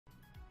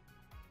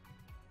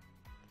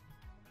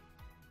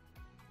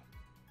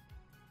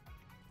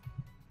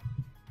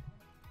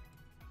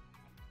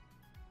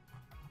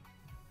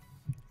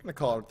Gonna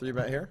call it a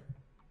 3-bet here.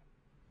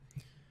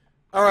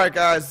 Alright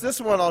guys, this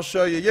one I'll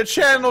show you. You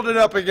channeled it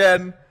up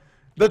again.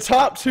 The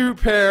top 2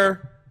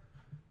 pair.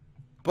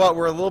 But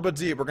we're a little bit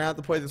deep. We're gonna have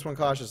to play this one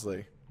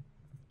cautiously.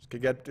 This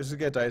could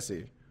get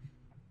dicey.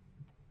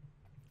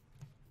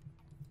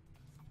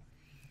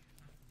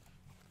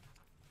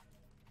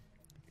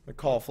 I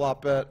call a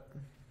flop bet.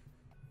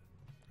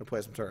 I'll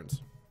play some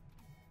turns.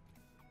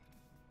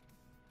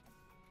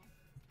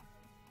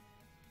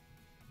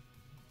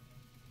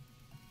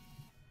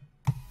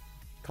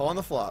 Calling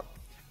the flop.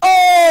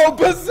 Oh,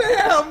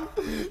 Bazam!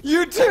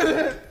 You did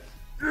it!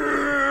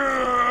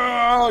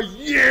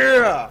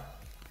 Yeah!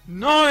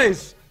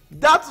 Nice!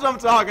 That's what I'm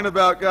talking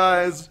about,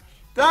 guys.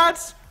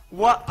 That's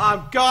what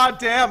I'm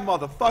goddamn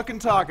motherfucking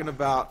talking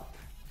about.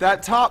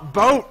 That top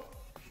boat.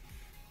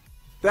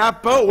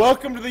 That boat.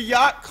 Welcome to the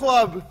yacht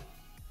club.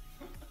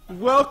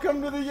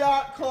 Welcome to the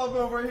yacht club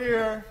over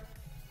here.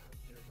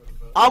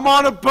 I'm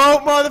on a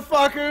boat,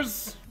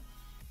 motherfuckers.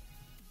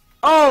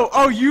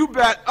 Oh, you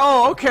bet.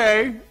 Oh,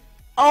 okay.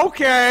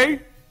 Okay.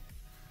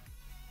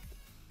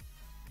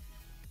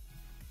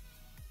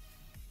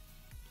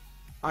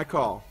 I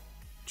call.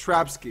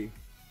 Trapski.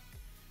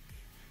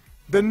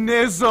 The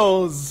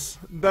nizzles.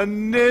 The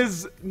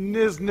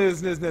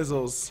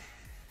nizzles.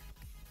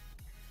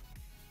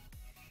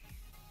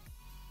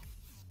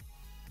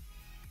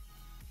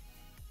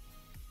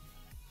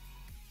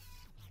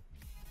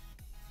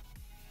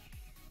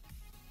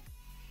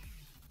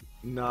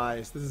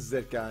 Nice. This is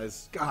it,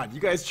 guys. God, you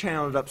guys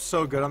channeled it up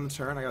so good on the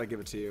turn. I gotta give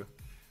it to you.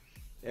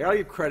 I gotta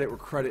give credit where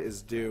credit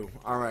is due.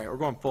 Alright, we're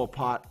going full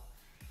pot.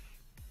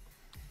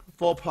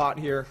 Full pot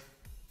here.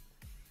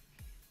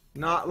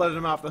 Not letting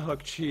him off the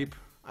hook cheap.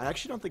 I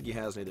actually don't think he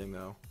has anything,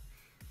 though.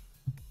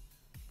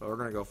 But we're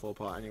gonna go full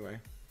pot anyway.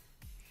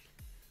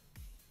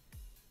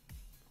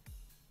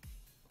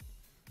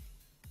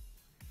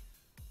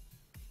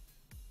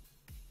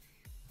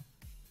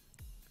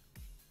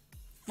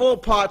 Full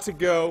pot to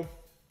go.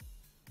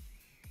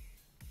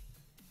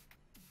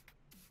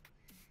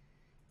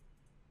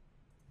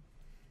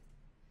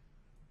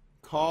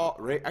 Call,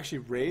 actually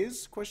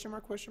raise, question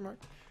mark.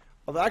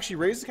 Although actually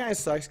raise kind of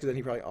sucks because then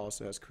he probably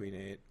also has queen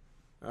 8.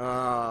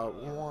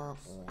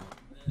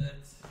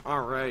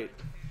 Alright.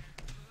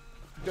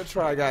 Good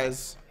try,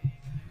 guys.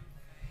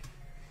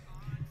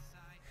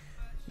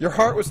 Your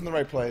heart was in the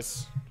right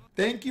place.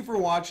 Thank you for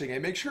watching,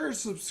 and make sure to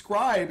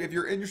subscribe if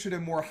you're interested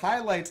in more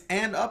highlights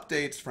and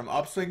updates from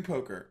Upswing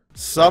Poker.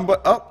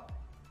 Oh.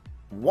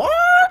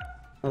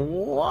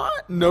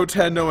 What? No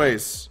 10, no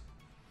ace.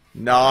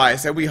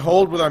 Nice, and we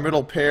hold with our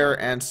middle pair,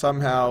 and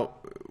somehow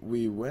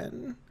we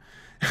win.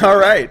 All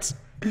right,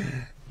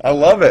 I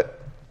love it.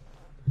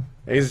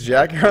 Ace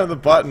Jack here on the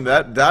button.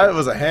 That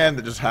was a hand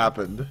that just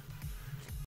happened.